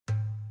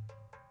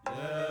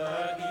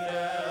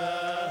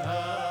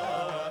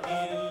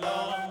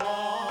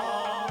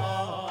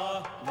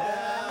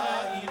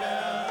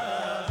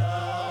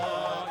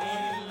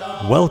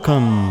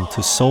Welcome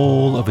to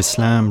Soul of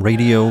Islam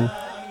Radio.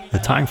 The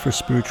time for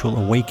spiritual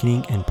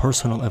awakening and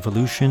personal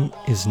evolution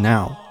is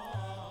now.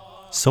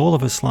 Soul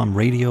of Islam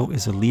Radio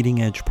is a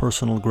leading-edge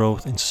personal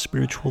growth and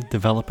spiritual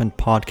development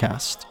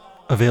podcast,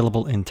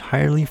 available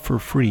entirely for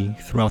free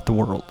throughout the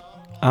world.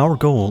 Our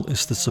goal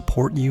is to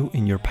support you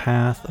in your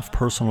path of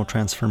personal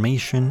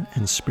transformation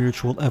and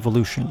spiritual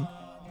evolution,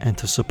 and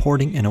to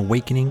supporting an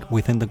awakening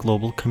within the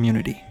global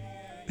community.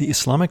 The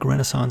Islamic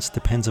Renaissance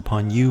depends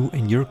upon you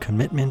and your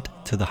commitment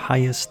to the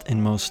highest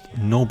and most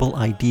noble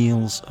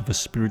ideals of a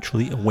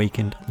spiritually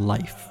awakened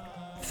life.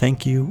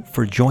 Thank you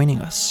for joining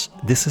us.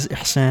 This is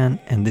Ihsan,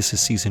 and this is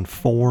Season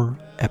 4,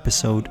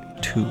 Episode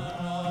 2.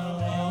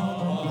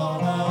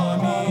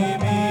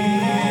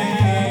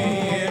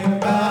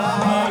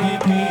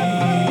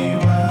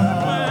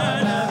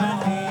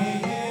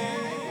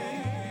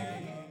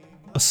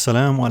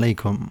 Assalamu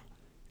alaikum.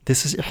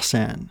 This is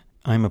Ihsan.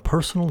 I'm a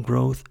personal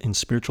growth and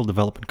spiritual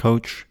development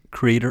coach,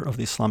 creator of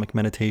the Islamic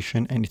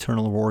Meditation and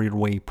Eternal Warrior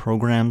Way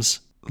programs,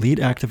 lead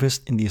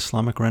activist in the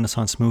Islamic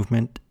Renaissance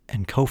movement,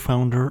 and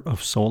co-founder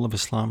of Soul of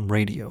Islam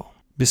Radio.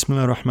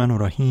 Bismillah ar-Rahman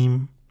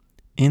ar-Rahim.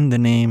 In the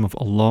name of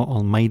Allah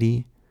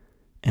Almighty,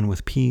 and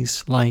with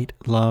peace, light,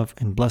 love,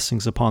 and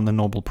blessings upon the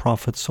noble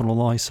Prophet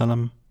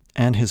ﷺ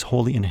and his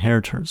holy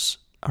inheritors,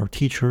 our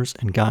teachers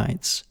and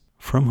guides,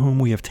 from whom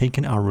we have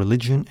taken our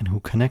religion and who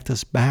connect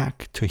us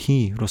back to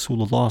He,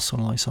 Rasulullah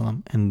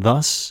ﷺ, and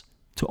thus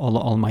to Allah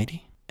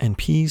Almighty. And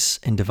peace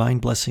and divine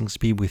blessings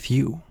be with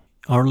you,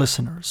 our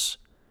listeners,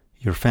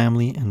 your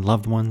family and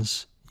loved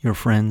ones, your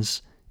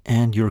friends,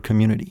 and your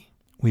community.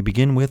 We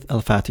begin with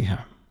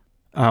Al-Fatiha.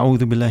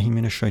 أعوذ بالله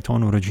من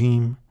الشيطان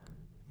الرجيم.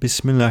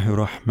 بسم الله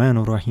الرحمن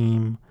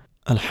الرحيم.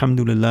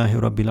 الحمد لله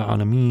رب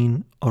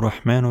العالمين.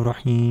 الرحمن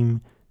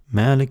الرحيم.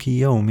 مالك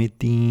يوم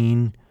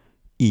الدين.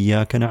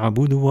 إياك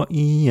نعبد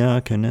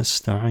وإياك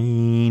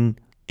نستعين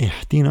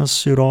اهدنا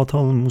الصراط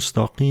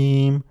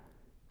المستقيم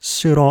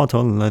صراط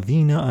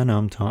الذين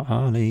أنعمت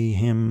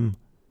عليهم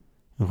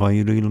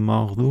غير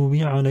المغضوب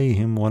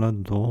عليهم ولا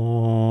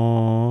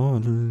الضالين.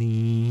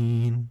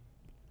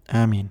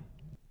 Amin.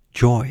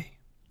 Joy.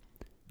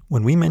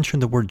 When we mention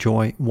the word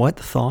joy, what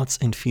thoughts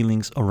and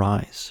feelings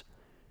arise?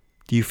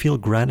 Do you feel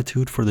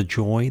gratitude for the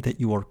joy that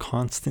you are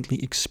constantly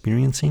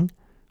experiencing,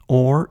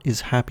 or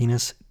is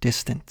happiness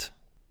distant?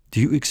 Do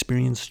you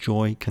experience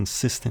joy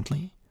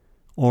consistently,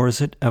 or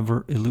is it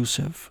ever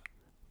elusive?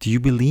 Do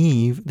you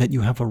believe that you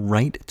have a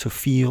right to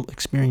feel,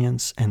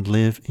 experience, and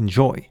live in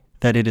joy,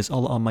 that it is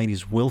Allah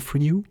Almighty's will for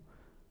you,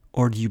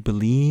 or do you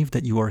believe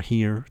that you are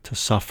here to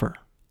suffer?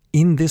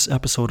 In this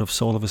episode of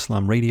Soul of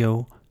Islam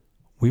Radio,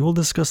 we will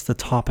discuss the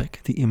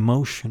topic, the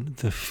emotion,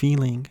 the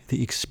feeling,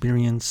 the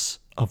experience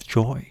of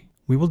joy.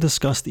 We will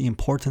discuss the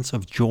importance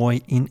of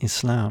joy in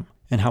Islam,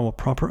 and how a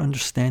proper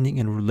understanding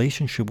and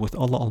relationship with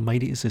Allah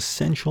Almighty is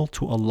essential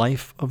to a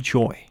life of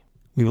joy.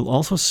 We will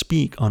also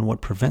speak on what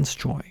prevents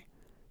joy,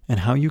 and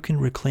how you can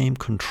reclaim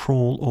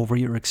control over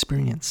your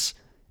experience,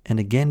 and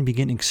again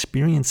begin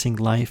experiencing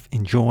life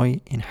in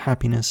joy, in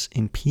happiness,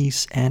 in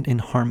peace, and in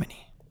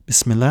harmony.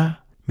 Bismillah,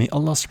 may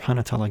Allah subhanahu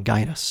wa ta'ala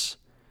guide us.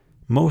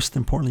 Most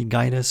importantly,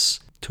 guide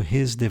us to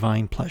His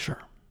divine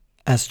pleasure.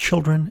 As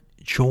children,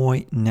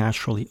 joy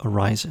naturally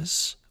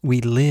arises. We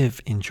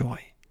live in joy.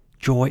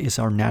 Joy is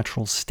our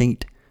natural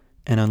state,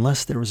 and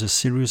unless there is a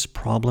serious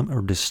problem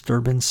or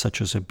disturbance such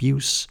as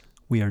abuse,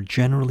 we are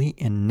generally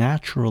and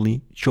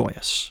naturally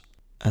joyous.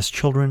 As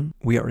children,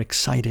 we are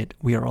excited,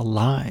 we are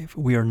alive,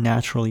 we are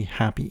naturally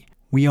happy.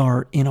 We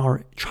are in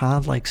our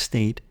childlike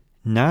state,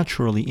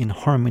 naturally in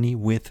harmony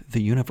with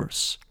the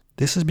universe.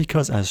 This is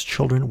because as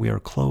children we are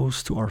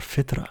close to our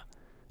fitrah,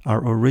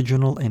 our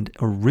original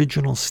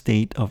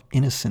state of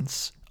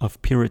innocence,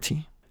 of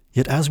purity.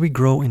 Yet as we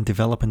grow and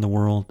develop in the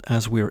world,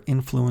 as we are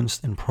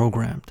influenced and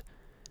programmed,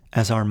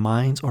 as our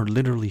minds are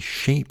literally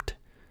shaped,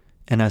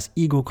 and as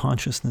ego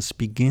consciousness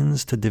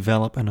begins to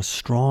develop and a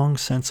strong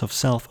sense of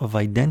self, of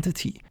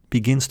identity,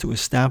 begins to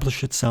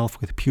establish itself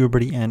with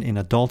puberty and in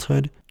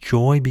adulthood,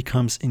 joy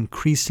becomes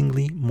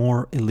increasingly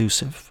more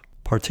elusive.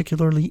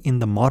 Particularly in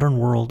the modern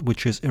world,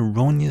 which is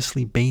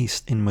erroneously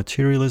based in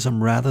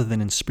materialism rather than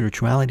in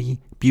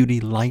spirituality, beauty,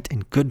 light,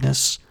 and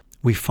goodness,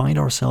 we find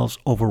ourselves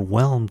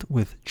overwhelmed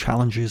with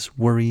challenges,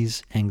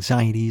 worries,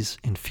 anxieties,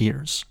 and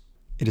fears.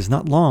 It is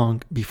not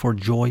long before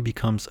joy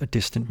becomes a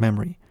distant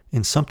memory,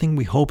 and something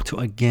we hope to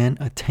again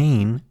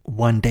attain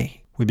one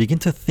day. We begin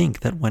to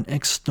think that when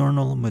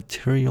external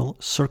material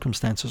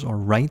circumstances are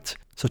right,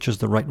 such as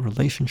the right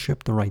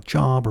relationship, the right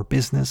job or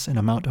business, an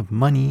amount of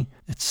money,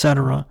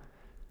 etc.,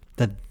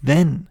 that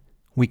then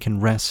we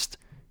can rest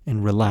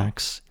and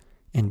relax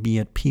and be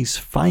at peace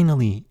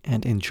finally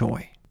and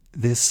enjoy.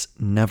 This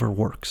never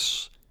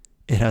works.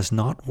 It has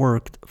not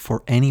worked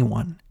for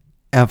anyone,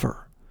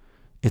 ever.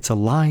 It's a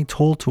lie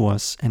told to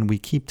us, and we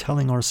keep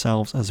telling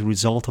ourselves as a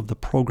result of the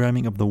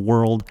programming of the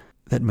world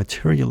that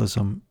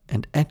materialism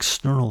and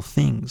external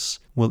things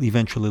will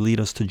eventually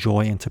lead us to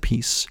joy and to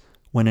peace,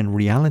 when in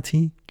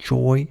reality,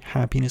 joy,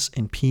 happiness,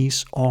 and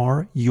peace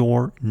are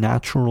your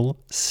natural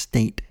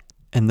state.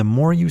 And the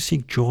more you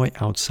seek joy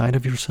outside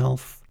of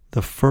yourself,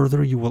 the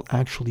further you will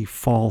actually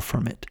fall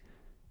from it,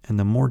 and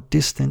the more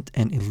distant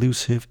and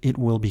elusive it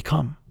will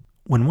become.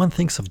 When one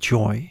thinks of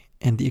joy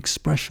and the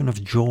expression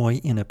of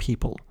joy in a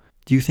people,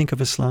 do you think of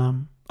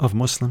Islam, of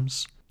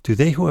Muslims? Do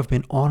they who have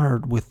been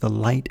honored with the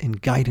light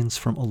and guidance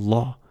from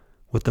Allah,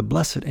 with the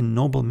blessed and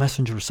noble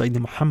messenger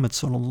Sayyidina Muhammad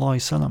sallallahu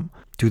alaihi wasallam,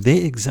 do they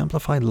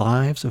exemplify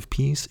lives of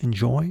peace and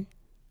joy?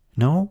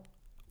 No?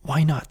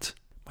 Why not?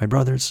 My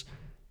brothers,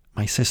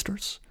 my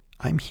sisters,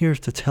 I'm here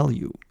to tell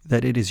you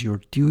that it is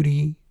your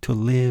duty to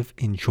live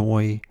in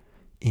joy,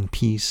 in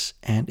peace,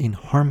 and in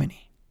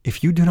harmony.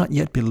 If you do not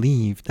yet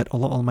believe that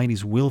Allah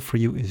Almighty's will for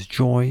you is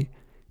joy,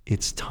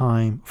 it's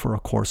time for a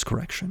course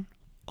correction.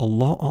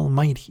 Allah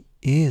Almighty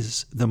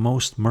is the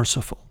most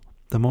merciful,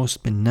 the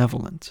most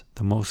benevolent,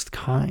 the most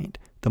kind,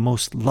 the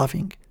most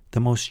loving, the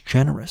most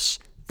generous,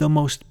 the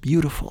most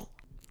beautiful.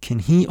 Can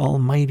He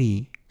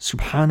Almighty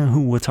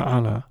Subhanahu wa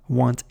ta'ala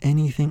want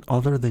anything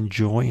other than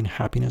joy and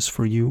happiness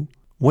for you?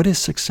 What is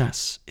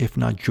success if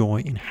not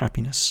joy and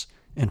happiness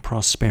and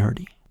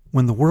prosperity?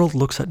 When the world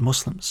looks at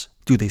Muslims,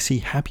 do they see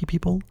happy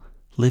people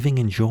living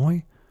in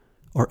joy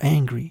or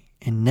angry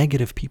and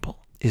negative people?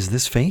 Is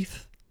this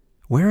faith?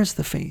 Where is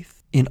the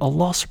faith? In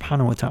Allah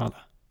subhanahu wa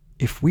ta'ala.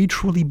 If we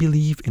truly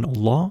believe in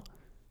Allah,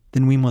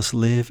 then we must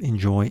live in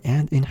joy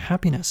and in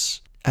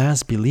happiness.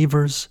 As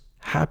believers,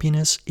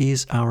 happiness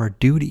is our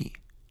duty,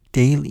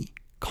 daily,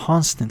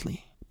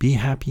 constantly. Be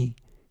happy,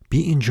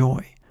 be in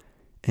joy,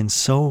 and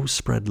so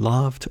spread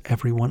love to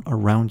everyone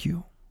around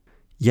you.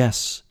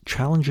 Yes,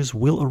 challenges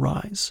will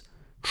arise,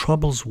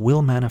 troubles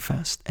will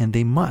manifest, and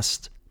they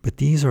must, but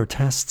these are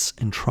tests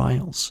and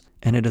trials,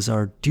 and it is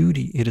our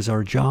duty, it is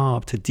our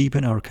job to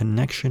deepen our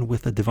connection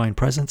with the Divine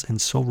Presence and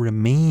so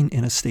remain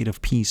in a state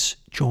of peace,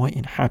 joy,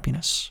 and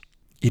happiness.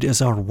 It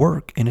is our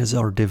work and is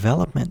our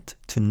development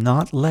to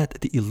not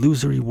let the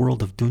illusory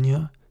world of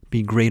dunya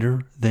be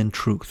greater than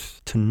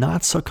truth, to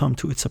not succumb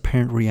to its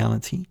apparent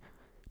reality,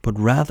 but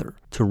rather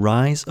to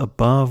rise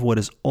above what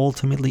is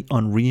ultimately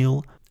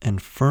unreal and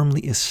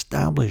firmly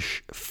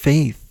establish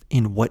faith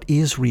in what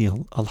is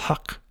real,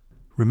 al-haq.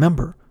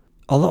 Remember,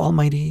 Allah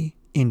Almighty,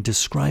 in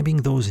describing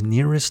those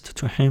nearest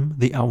to Him,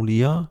 the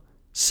awliya,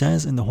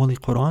 says in the Holy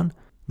Quran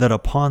that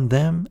upon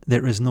them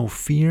there is no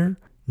fear,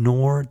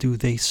 nor do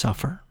they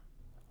suffer.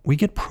 We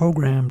get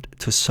programmed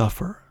to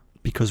suffer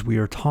because we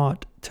are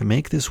taught to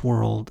make this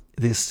world,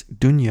 this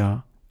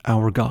dunya,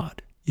 our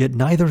God. Yet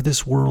neither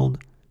this world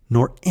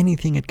nor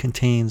anything it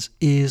contains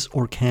is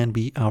or can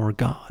be our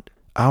God.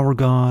 Our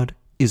God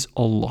is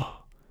Allah.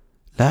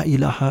 La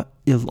ilaha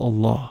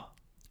illallah.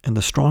 And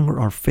the stronger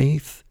our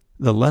faith,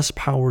 the less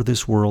power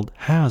this world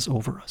has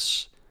over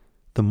us.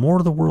 The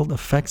more the world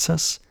affects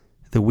us,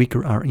 the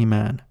weaker our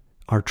iman,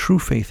 our true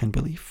faith and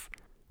belief.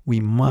 We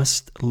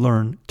must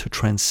learn to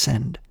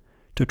transcend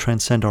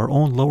our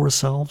own lower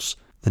selves,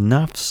 the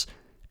nafs,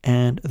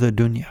 and the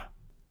dunya.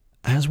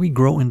 As we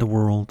grow in the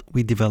world,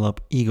 we develop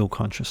ego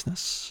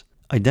consciousness.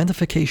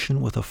 Identification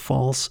with a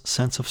false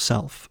sense of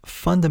self,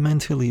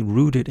 fundamentally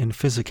rooted in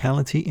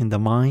physicality, in the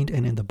mind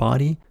and in the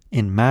body,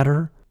 in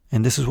matter,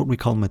 and this is what we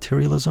call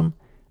materialism,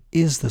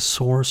 is the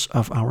source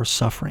of our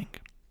suffering.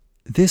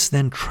 This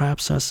then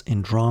traps us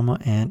in drama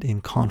and in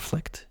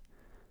conflict.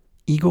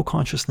 Ego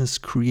consciousness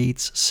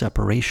creates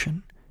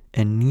separation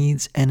and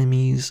needs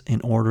enemies in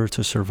order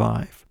to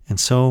survive, and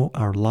so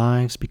our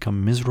lives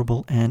become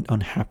miserable and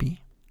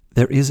unhappy.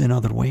 There is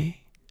another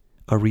way,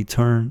 a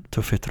return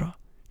to fitrah,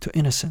 to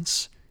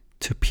innocence,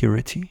 to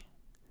purity,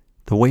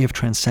 the way of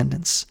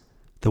transcendence,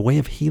 the way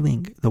of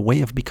healing, the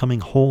way of becoming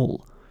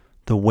whole,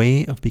 the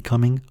way of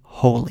becoming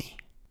holy.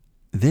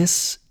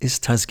 This is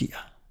tazkiyah,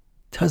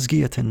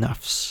 tazkiyat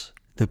an-nafs,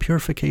 the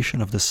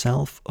purification of the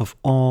self of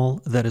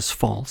all that is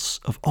false,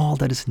 of all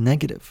that is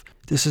negative.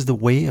 This is the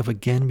way of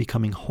again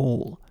becoming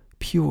whole,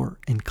 pure,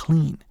 and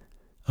clean,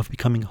 of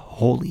becoming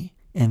holy.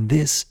 And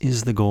this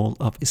is the goal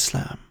of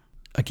Islam.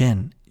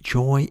 Again,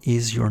 joy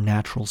is your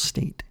natural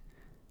state.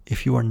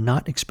 If you are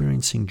not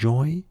experiencing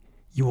joy,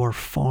 you are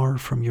far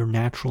from your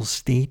natural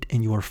state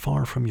and you are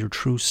far from your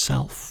true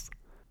self.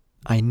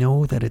 I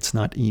know that it's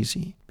not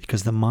easy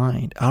because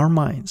our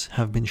minds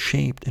have been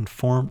shaped and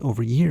formed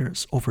over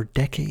years, over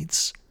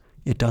decades.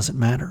 It doesn't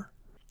matter.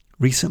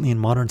 Recently in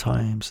modern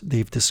times,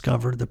 they've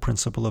discovered the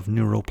principle of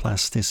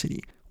neuroplasticity,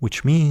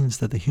 which means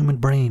that the human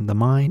brain, the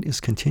mind, is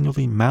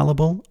continually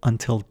malleable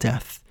until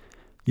death.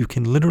 You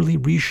can literally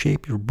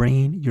reshape your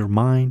brain, your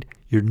mind,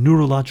 your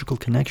neurological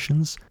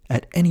connections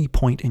at any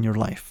point in your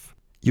life.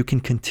 You can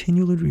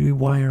continually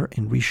rewire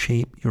and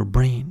reshape your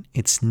brain.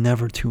 It's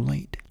never too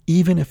late.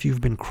 Even if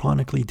you've been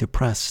chronically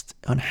depressed,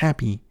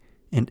 unhappy,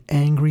 and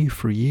angry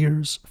for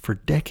years, for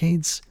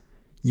decades,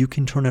 you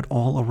can turn it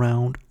all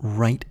around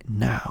right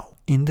now.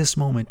 In this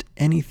moment,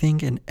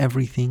 anything and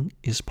everything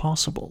is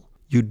possible.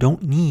 You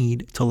don't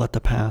need to let the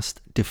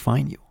past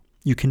define you.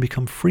 You can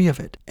become free of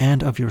it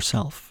and of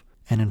yourself.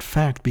 And in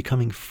fact,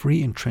 becoming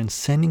free and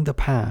transcending the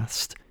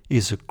past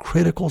is a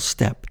critical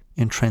step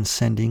in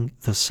transcending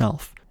the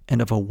self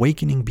and of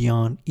awakening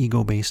beyond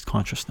ego-based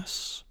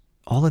consciousness.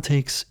 All it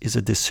takes is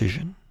a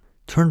decision.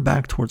 Turn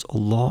back towards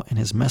Allah and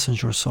His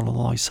Messenger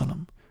sallallahu alaihi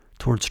wasallam,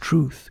 towards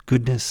truth,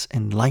 goodness,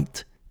 and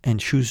light, and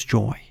choose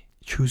joy,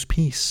 choose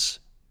peace,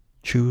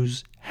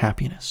 choose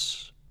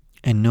happiness.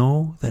 And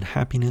know that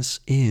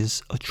happiness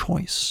is a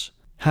choice.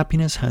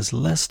 Happiness has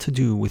less to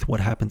do with what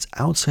happens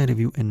outside of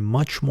you and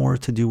much more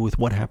to do with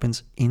what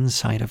happens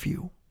inside of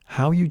you.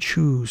 How you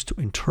choose to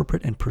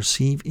interpret and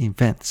perceive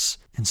events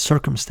and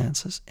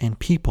circumstances and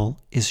people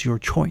is your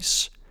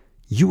choice.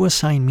 You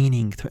assign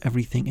meaning to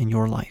everything in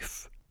your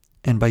life.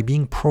 And by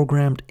being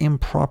programmed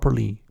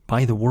improperly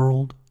by the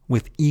world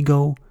with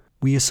ego,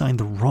 we assign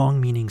the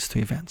wrong meanings to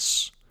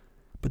events.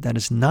 But that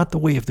is not the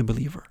way of the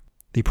believer.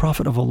 The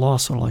Prophet of Allah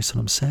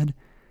ﷺ said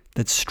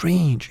that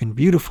strange and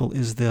beautiful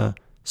is the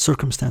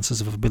circumstances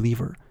of a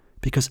believer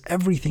because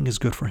everything is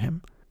good for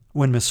him.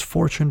 When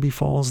misfortune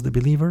befalls the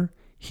believer,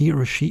 he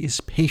or she is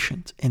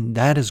patient, and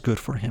that is good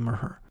for him or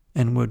her.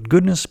 And when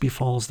goodness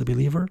befalls the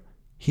believer,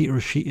 he or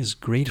she is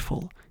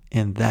grateful,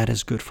 and that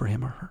is good for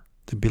him or her.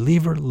 The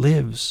believer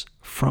lives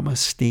from a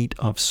state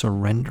of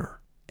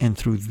surrender, and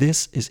through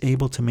this is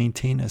able to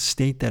maintain a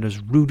state that is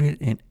rooted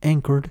and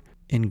anchored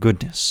in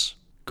goodness.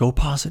 Go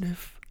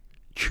positive.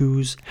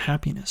 Choose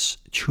happiness.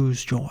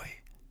 Choose joy.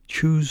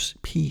 Choose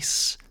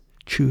peace.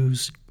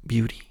 Choose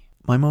beauty.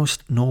 My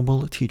most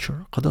noble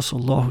teacher,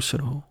 Qadasallahu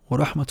sirruhu wa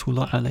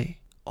rahmatullah alayh,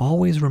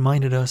 always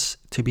reminded us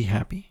to be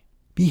happy.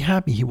 Be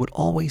happy, he would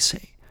always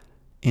say,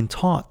 and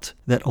taught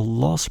that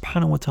Allah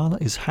subhanahu wa ta'ala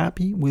is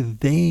happy with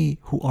they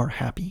who are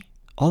happy.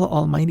 Allah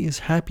Almighty is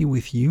happy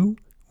with you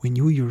when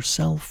you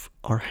yourself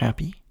are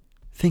happy.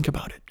 Think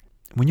about it.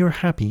 When you're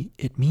happy,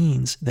 it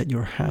means that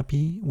you're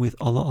happy with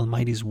Allah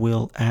Almighty's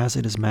will as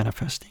it is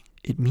manifesting.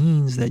 It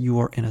means that you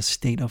are in a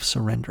state of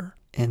surrender.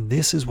 And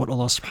this is what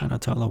Allah subhanahu wa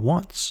ta'ala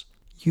wants.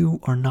 You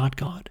are not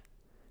God.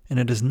 And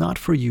it is not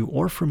for you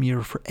or for me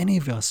or for any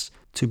of us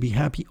to be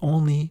happy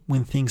only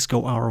when things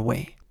go our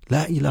way.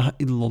 La ilaha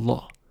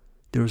illallah.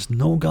 There is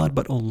no God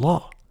but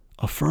Allah.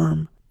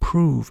 Affirm,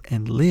 prove,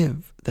 and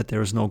live that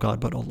there is no God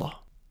but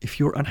Allah. If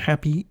you're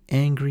unhappy,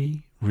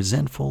 angry,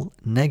 resentful,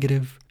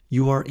 negative,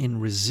 you are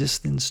in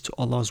resistance to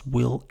Allah's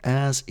will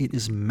as it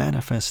is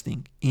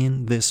manifesting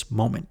in this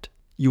moment.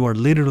 You are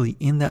literally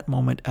in that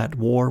moment at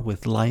war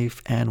with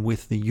life and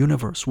with the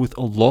universe, with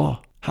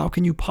Allah. How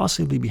can you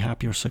possibly be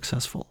happy or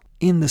successful?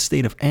 In the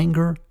state of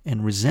anger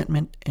and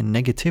resentment and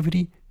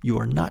negativity, you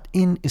are not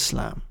in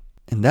Islam.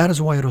 And that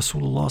is why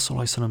Rasulullah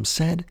ﷺ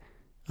said,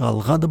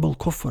 Al-ghadab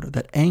al-kufr,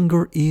 that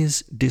anger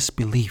is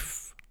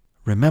disbelief.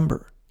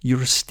 Remember,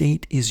 your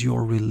state is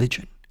your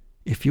religion.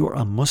 If you are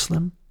a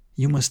Muslim,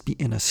 you must be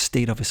in a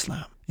state of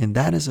Islam. And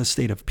that is a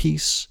state of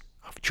peace,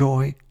 of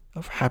joy,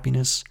 of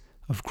happiness,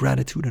 of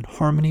gratitude and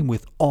harmony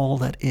with all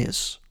that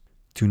is.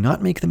 Do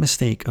not make the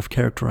mistake of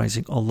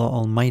characterizing Allah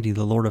Almighty,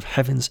 the Lord of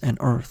heavens and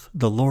earth,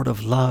 the Lord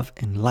of love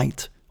and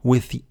light,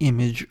 with the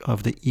image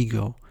of the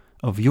ego,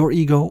 of your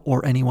ego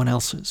or anyone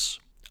else's.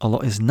 Allah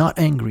is not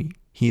angry.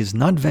 He is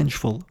not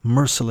vengeful,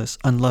 merciless,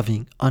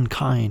 unloving,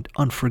 unkind,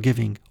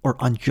 unforgiving, or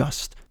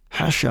unjust.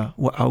 Hasha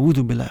wa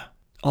a'udhu billah.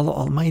 Allah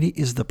Almighty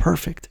is the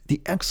perfect,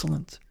 the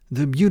excellent,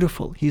 the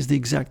beautiful. He is the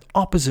exact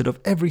opposite of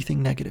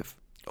everything negative.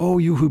 O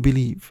you who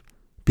believe,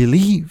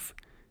 believe.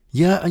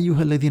 Ya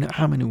ayyuha alladhina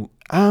amanu,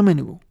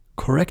 amanu.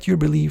 Correct your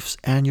beliefs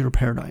and your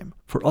paradigm.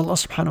 For Allah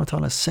subhanahu wa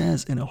ta'ala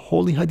says in a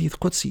holy hadith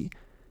Qudsi,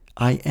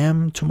 I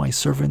am to my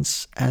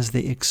servants as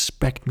they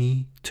expect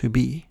me to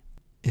be.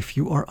 If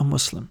you are a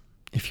Muslim,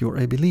 if you are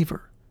a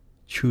believer,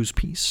 choose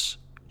peace,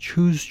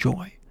 choose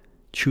joy,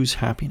 choose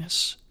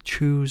happiness,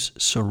 choose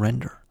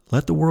surrender.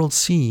 Let the world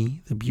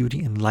see the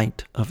beauty and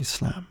light of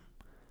Islam.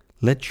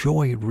 Let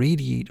joy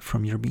radiate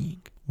from your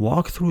being.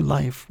 Walk through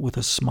life with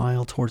a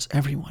smile towards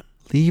everyone.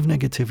 Leave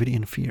negativity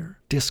and fear,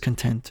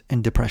 discontent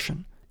and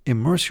depression.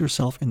 Immerse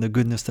yourself in the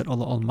goodness that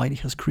Allah Almighty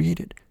has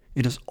created.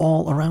 It is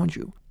all around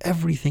you.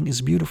 Everything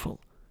is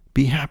beautiful.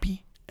 Be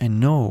happy. And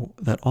know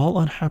that all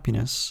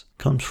unhappiness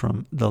comes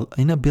from the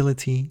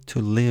inability to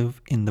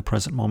live in the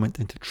present moment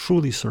and to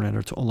truly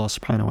surrender to Allah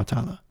subhanahu wa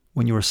ta'ala.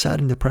 When you are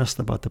sad and depressed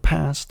about the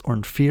past or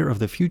in fear of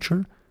the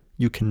future,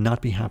 you cannot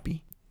be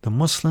happy. The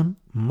Muslim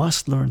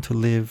must learn to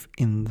live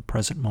in the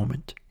present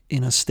moment,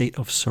 in a state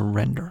of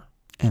surrender.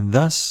 And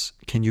thus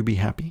can you be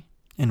happy.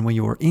 And when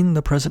you are in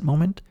the present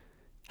moment,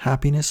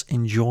 happiness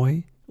and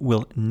joy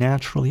will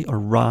naturally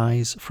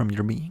arise from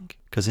your being.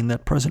 Because in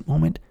that present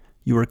moment,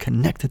 you are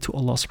connected to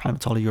Allah subhanahu wa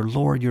ta'ala, your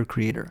Lord, your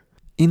Creator.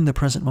 In the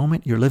present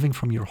moment, you're living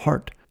from your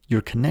heart,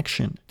 your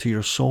connection to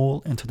your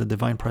soul and to the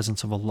divine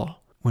presence of Allah.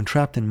 When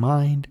trapped in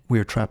mind, we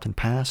are trapped in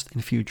past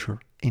and future,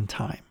 in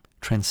time.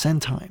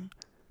 Transcend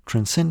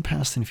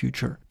past and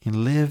future,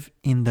 and live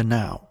in the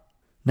now.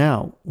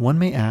 Now, one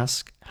may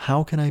ask,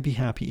 how can I be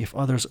happy if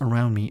others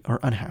around me are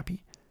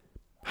unhappy?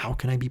 How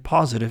can I be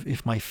positive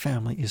if my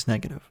family is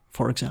negative?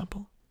 For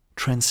example,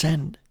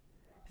 transcend.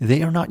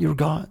 They are not your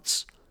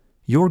gods.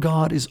 Your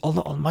God is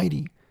Allah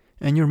Almighty,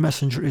 and your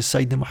messenger is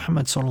Sayyidina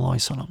Muhammad sallallahu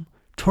alaihi wasallam.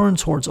 Turn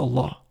towards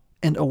Allah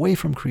and away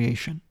from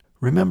creation.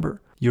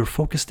 Remember, your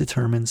focus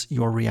determines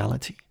your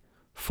reality.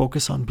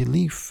 Focus on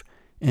belief,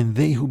 and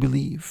they who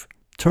believe.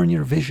 Turn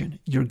your vision,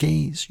 your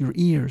gaze, your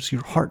ears,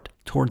 your heart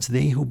towards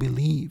they who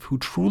believe, who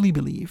truly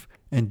believe,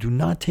 and do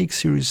not take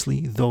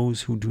seriously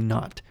those who do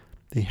not.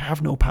 They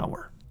have no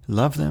power.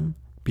 Love them,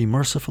 be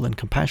merciful and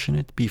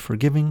compassionate, be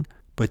forgiving,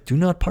 but do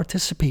not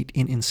participate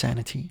in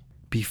insanity.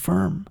 Be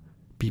firm,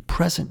 be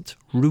present,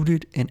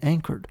 rooted and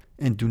anchored,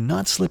 and do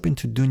not slip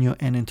into dunya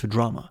and into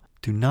drama.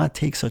 Do not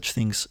take such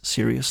things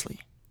seriously.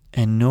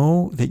 And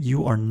know that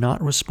you are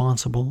not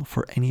responsible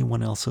for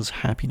anyone else's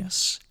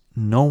happiness.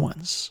 No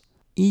one's.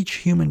 Each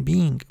human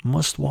being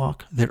must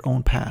walk their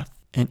own path.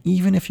 And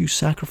even if you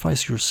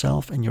sacrifice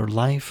yourself and your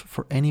life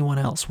for anyone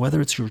else, whether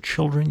it's your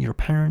children, your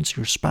parents,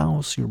 your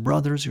spouse, your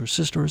brothers, your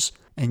sisters,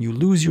 and you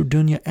lose your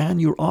dunya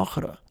and your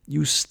akhirah,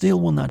 you still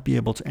will not be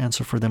able to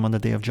answer for them on the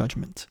day of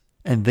judgment.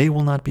 And they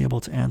will not be able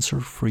to answer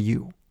for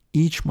you.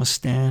 Each must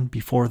stand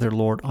before their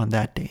Lord on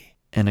that day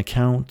and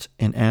account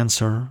and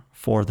answer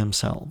for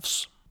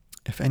themselves.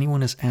 If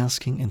anyone is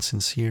asking and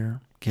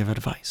sincere, give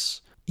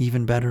advice.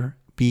 Even better,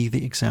 be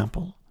the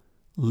example.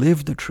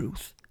 Live the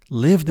truth.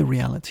 Live the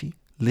reality.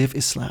 Live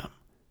Islam.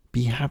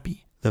 Be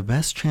happy. The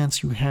best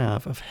chance you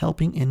have of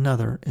helping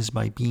another is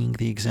by being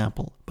the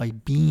example, by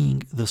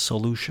being the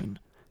solution,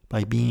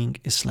 by being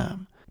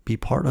Islam. Be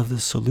part of the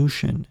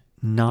solution,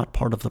 not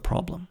part of the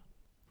problem.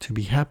 To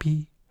be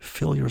happy,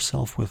 fill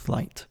yourself with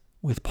light,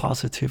 with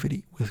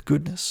positivity, with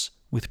goodness,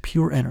 with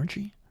pure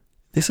energy.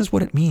 This is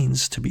what it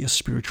means to be a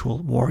spiritual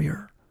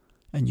warrior.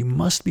 And you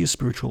must be a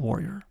spiritual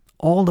warrior.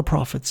 All the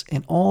prophets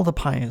and all the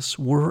pious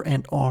were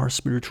and are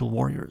spiritual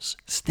warriors,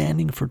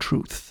 standing for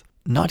truth,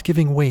 not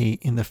giving way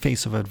in the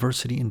face of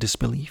adversity and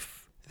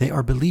disbelief. They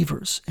are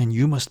believers, and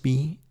you must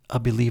be a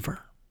believer.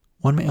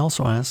 One may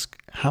also ask,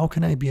 how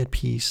can I be at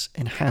peace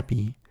and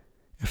happy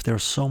if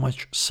there's so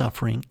much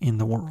suffering in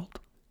the world?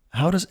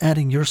 How does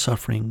adding your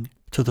suffering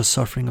to the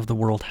suffering of the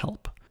world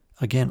help?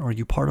 Again, are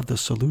you part of the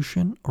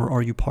solution or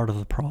are you part of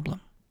the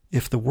problem?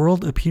 If the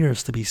world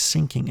appears to be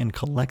sinking in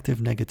collective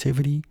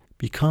negativity,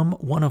 become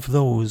one of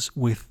those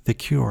with the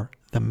cure,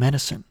 the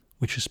medicine,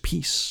 which is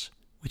peace,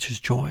 which is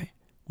joy,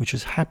 which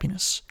is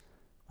happiness,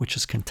 which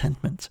is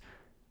contentment,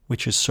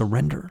 which is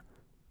surrender,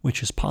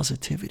 which is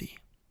positivity.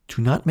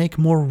 Do not make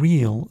more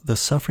real the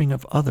suffering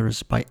of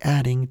others by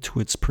adding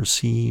to its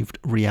perceived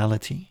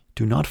reality.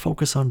 Do not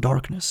focus on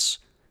darkness,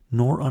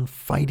 nor on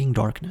fighting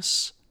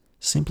darkness.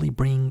 Simply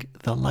bring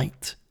the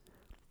light.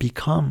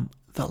 Become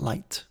the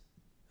light.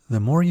 The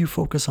more you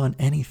focus on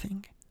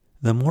anything,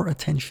 the more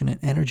attention and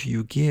energy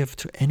you give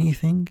to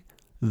anything,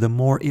 the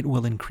more it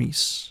will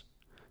increase.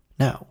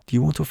 Now, do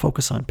you want to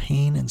focus on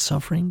pain and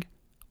suffering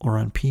or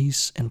on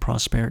peace and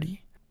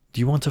prosperity? Do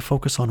you want to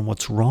focus on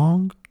what's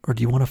wrong or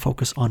do you want to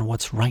focus on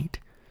what's right?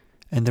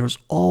 And there's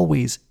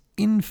always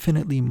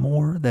infinitely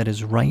more that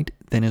is right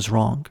than is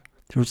wrong.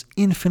 There's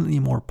infinitely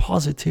more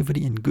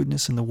positivity and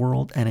goodness in the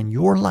world and in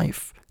your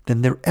life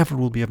than there ever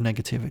will be of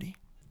negativity.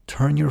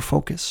 Turn your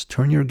focus,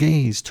 turn your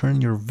gaze, turn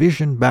your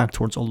vision back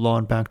towards Allah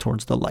and back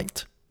towards the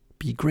light.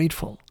 Be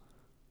grateful.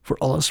 For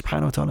Allah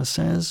subhanahu wa ta'ala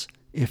says,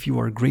 if you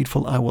are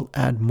grateful, I will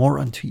add more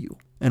unto you.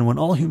 And when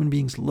all human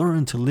beings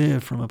learn to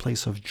live from a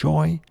place of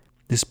joy,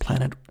 this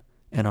planet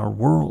and our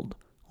world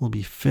will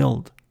be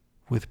filled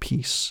with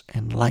peace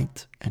and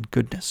light and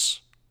goodness.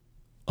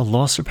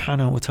 Allah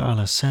subhanahu wa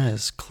ta'ala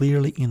says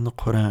clearly in the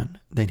Quran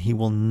that He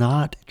will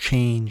not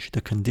change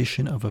the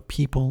condition of a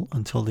people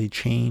until they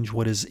change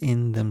what is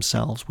in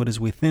themselves, what is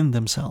within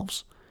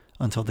themselves,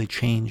 until they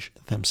change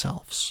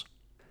themselves.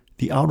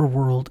 The outer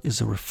world is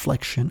a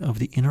reflection of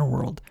the inner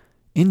world,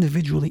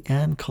 individually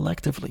and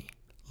collectively.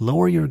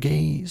 Lower your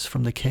gaze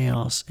from the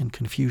chaos and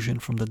confusion,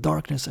 from the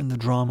darkness and the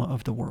drama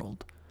of the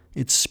world.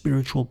 It's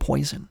spiritual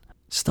poison.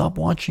 Stop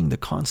watching the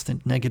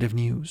constant negative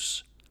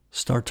news.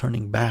 Start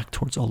turning back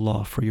towards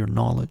Allah for your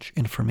knowledge,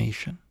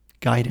 information,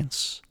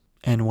 guidance,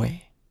 and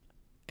way.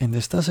 And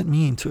this doesn't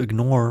mean to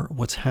ignore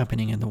what's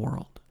happening in the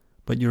world.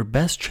 But your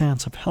best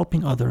chance of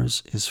helping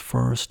others is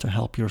first to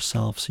help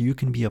yourself so you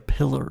can be a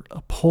pillar,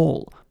 a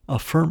pole, a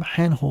firm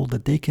handhold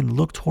that they can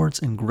look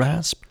towards and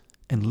grasp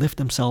and lift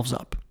themselves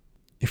up.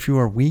 If you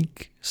are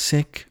weak,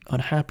 sick,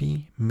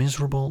 unhappy,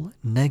 miserable,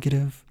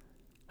 negative,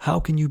 how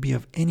can you be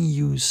of any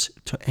use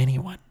to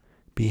anyone?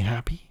 Be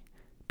happy.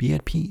 Be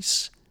at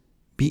peace.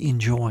 Be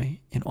in joy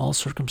in all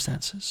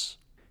circumstances.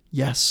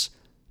 Yes,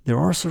 there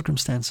are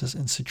circumstances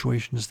and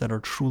situations that are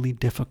truly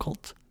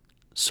difficult.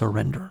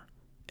 Surrender,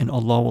 and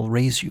Allah will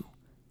raise you.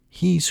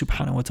 He,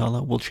 subhanahu wa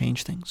ta'ala, will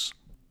change things.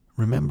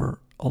 Remember,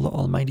 Allah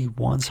Almighty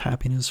wants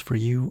happiness for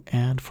you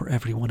and for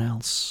everyone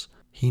else.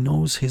 He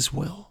knows His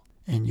will,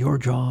 and your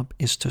job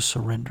is to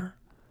surrender,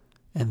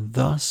 and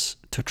thus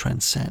to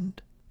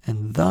transcend,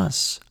 and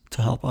thus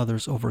to help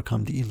others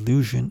overcome the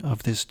illusion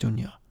of this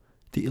dunya,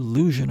 the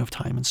illusion of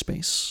time and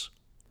space.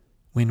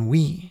 When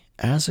we,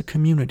 as a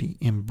community,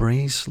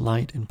 embrace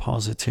light and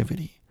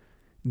positivity,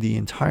 the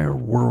entire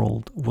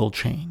world will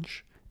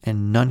change,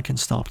 and none can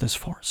stop this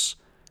force.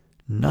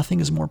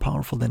 Nothing is more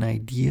powerful than the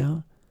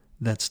idea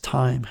that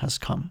time has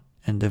come,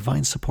 and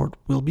divine support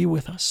will be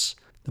with us.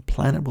 The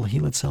planet will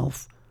heal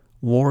itself,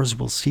 wars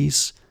will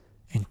cease,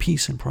 and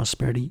peace and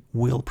prosperity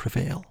will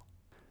prevail.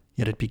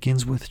 Yet it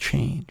begins with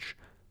change,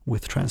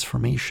 with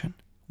transformation,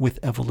 with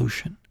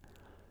evolution.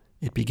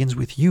 It begins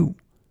with you.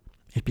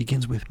 It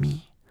begins with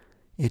me.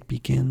 It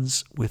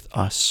begins with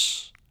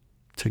us.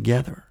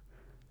 Together,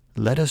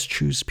 let us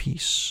choose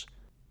peace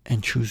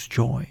and choose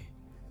joy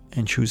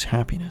and choose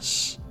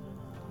happiness.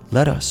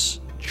 Let us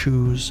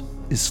choose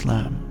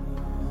Islam.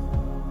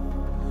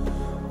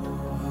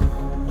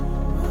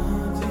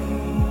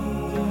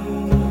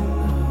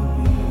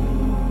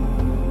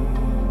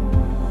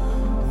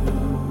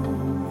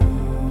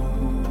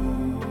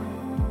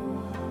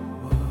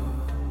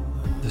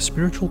 The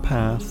spiritual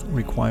path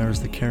requires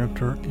the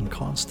character and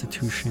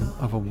constitution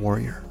of a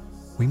warrior.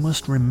 We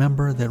must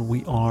remember that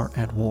we are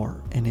at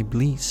war, and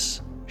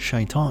Iblis,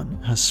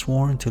 Shaitan, has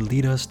sworn to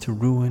lead us to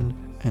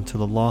ruin and to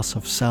the loss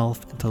of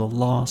self and to the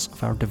loss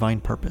of our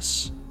divine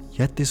purpose.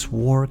 Yet this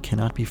war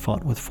cannot be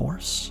fought with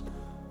force.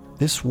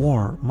 This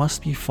war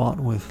must be fought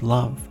with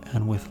love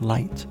and with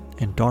light,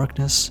 and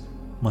darkness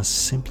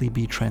must simply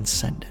be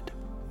transcended.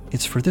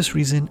 It's for this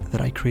reason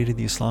that I created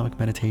the Islamic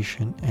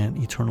Meditation and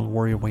Eternal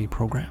Warrior Way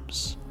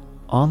programs.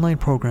 Online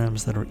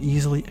programs that are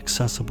easily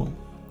accessible.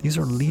 These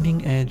are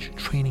leading-edge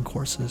training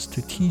courses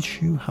to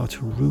teach you how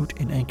to root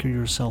and anchor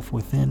yourself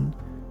within,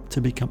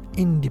 to become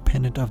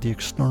independent of the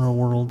external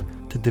world,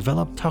 to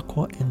develop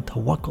taqwa and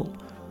tawakkul,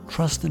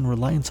 trust and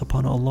reliance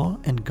upon Allah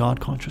and God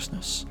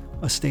consciousness,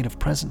 a state of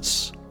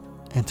presence,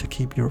 and to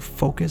keep your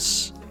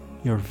focus,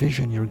 your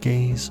vision, your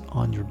gaze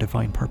on your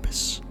divine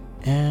purpose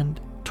and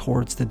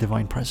towards the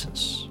divine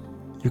presence.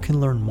 You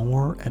can learn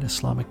more at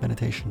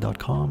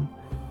islamicmeditation.com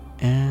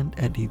and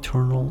at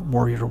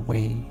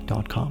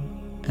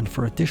eternalwarriorway.com. And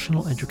for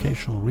additional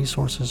educational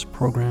resources,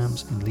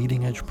 programs, and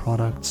leading-edge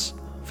products,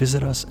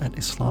 visit us at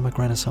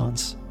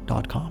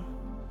islamicrenaissance.com.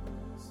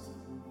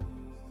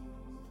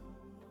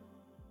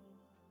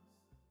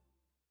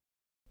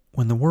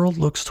 When the world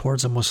looks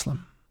towards a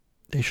Muslim,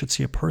 they should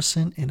see a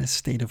person in a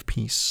state of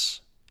peace,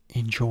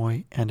 in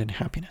joy, and in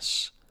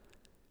happiness.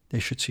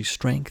 They should see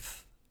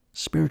strength,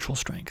 spiritual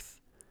strength,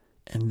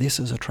 and this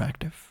is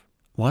attractive.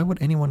 Why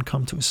would anyone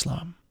come to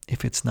Islam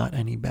if it's not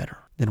any better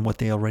than what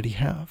they already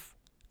have?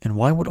 And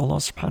why would Allah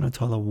subhanahu wa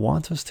ta'ala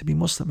want us to be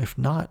Muslim if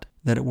not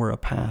that it were a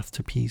path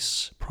to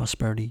peace,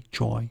 prosperity,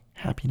 joy,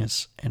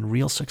 happiness, and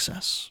real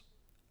success?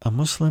 A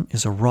Muslim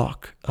is a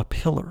rock, a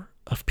pillar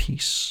of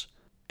peace,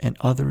 and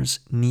others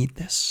need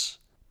this.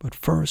 But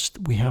first,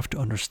 we have to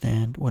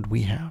understand what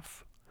we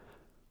have.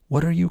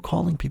 What are you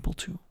calling people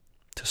to?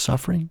 To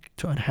suffering?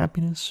 To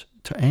unhappiness?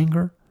 To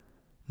anger?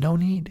 No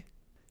need.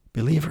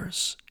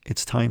 Believers,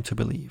 it's time to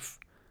believe.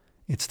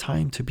 It's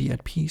time to be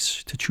at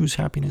peace, to choose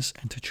happiness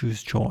and to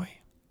choose joy,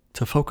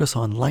 to focus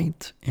on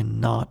light and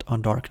not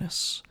on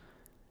darkness.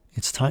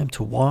 It's time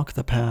to walk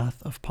the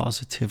path of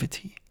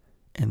positivity,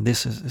 and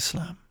this is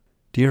Islam.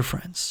 Dear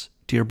friends,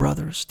 dear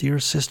brothers, dear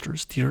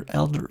sisters, dear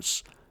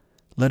elders,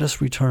 let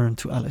us return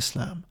to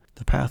Al-Islam,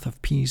 the path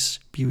of peace,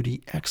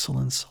 beauty,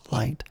 excellence,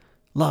 light,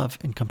 love,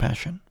 and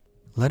compassion.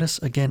 Let us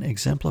again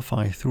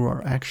exemplify through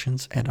our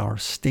actions and our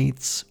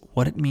states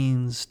what it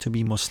means to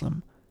be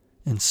Muslim,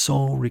 and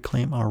so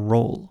reclaim our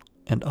role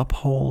and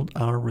uphold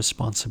our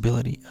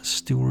responsibility as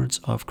stewards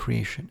of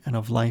creation and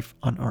of life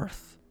on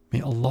earth.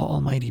 May Allah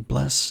Almighty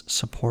bless,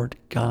 support,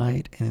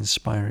 guide, and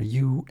inspire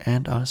you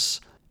and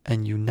us,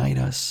 and unite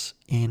us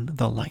in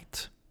the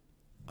light.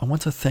 I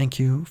want to thank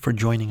you for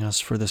joining us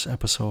for this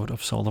episode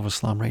of Soul of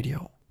Islam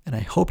Radio, and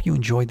I hope you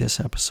enjoyed this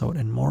episode,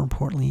 and more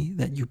importantly,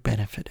 that you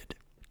benefited.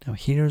 Now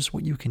here's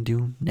what you can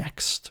do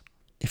next.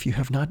 If you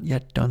have not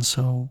yet done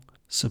so,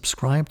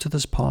 subscribe to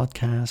this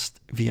podcast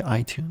via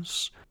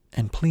iTunes,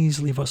 and please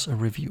leave us a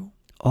review.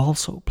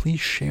 Also, please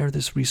share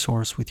this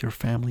resource with your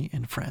family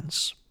and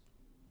friends.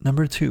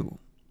 Number 2,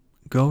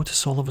 go to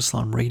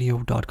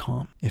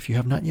soulofislamradio.com if you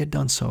have not yet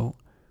done so,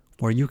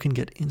 where you can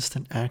get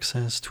instant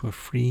access to a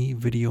free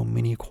video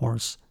mini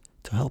course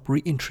to help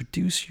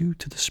reintroduce you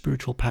to the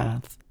spiritual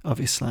path of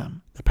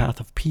Islam, the path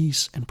of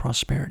peace and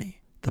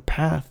prosperity, the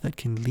path that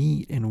can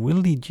lead and will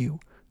lead you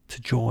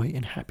to joy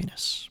and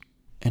happiness.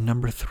 And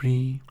number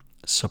 3,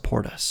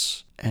 support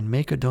us and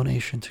make a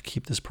donation to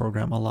keep this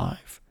program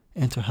alive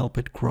and to help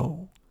it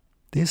grow.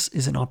 This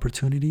is an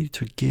opportunity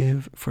to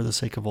give for the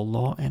sake of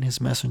Allah and His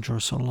Messenger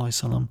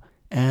ﷺ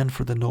and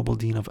for the noble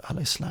deen of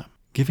Al-Islam.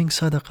 Giving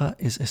sadaqah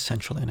is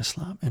essential in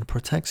Islam and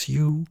protects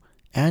you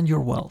and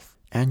your wealth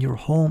and your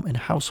home and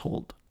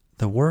household.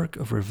 The work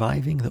of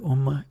reviving the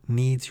ummah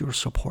needs your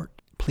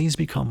support. Please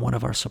become one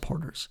of our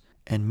supporters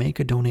and make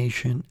a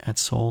donation at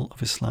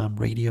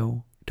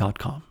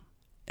soulofislamradio.com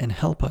and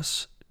help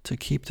us to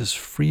keep this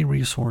free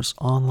resource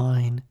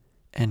online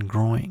and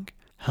growing.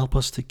 Help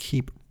us to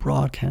keep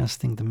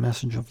broadcasting the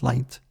message of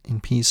light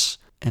and peace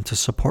and to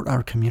support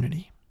our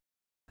community.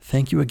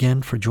 Thank you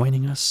again for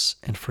joining us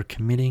and for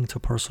committing to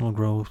personal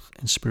growth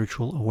and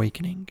spiritual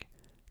awakening.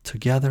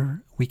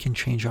 Together, we can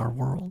change our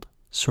world,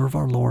 serve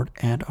our Lord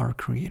and our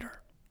Creator.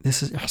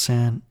 This is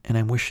Ihsan, and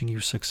I'm wishing you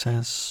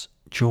success,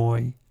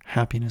 joy,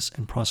 happiness,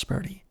 and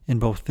prosperity in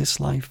both this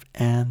life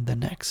and the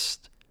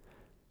next,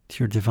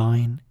 to your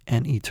divine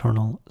and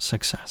eternal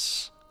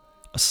success.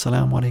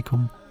 Assalamu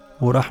alaikum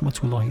wa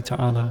rahmatullahi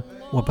ta'ala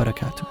wa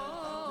barakatuh.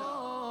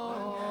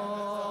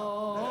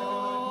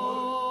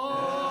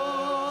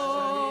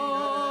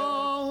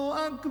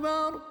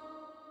 أكبر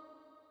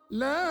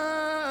لا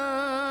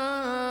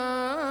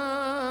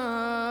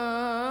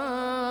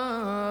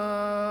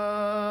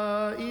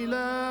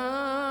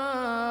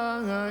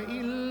إله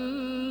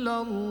إلا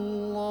الله.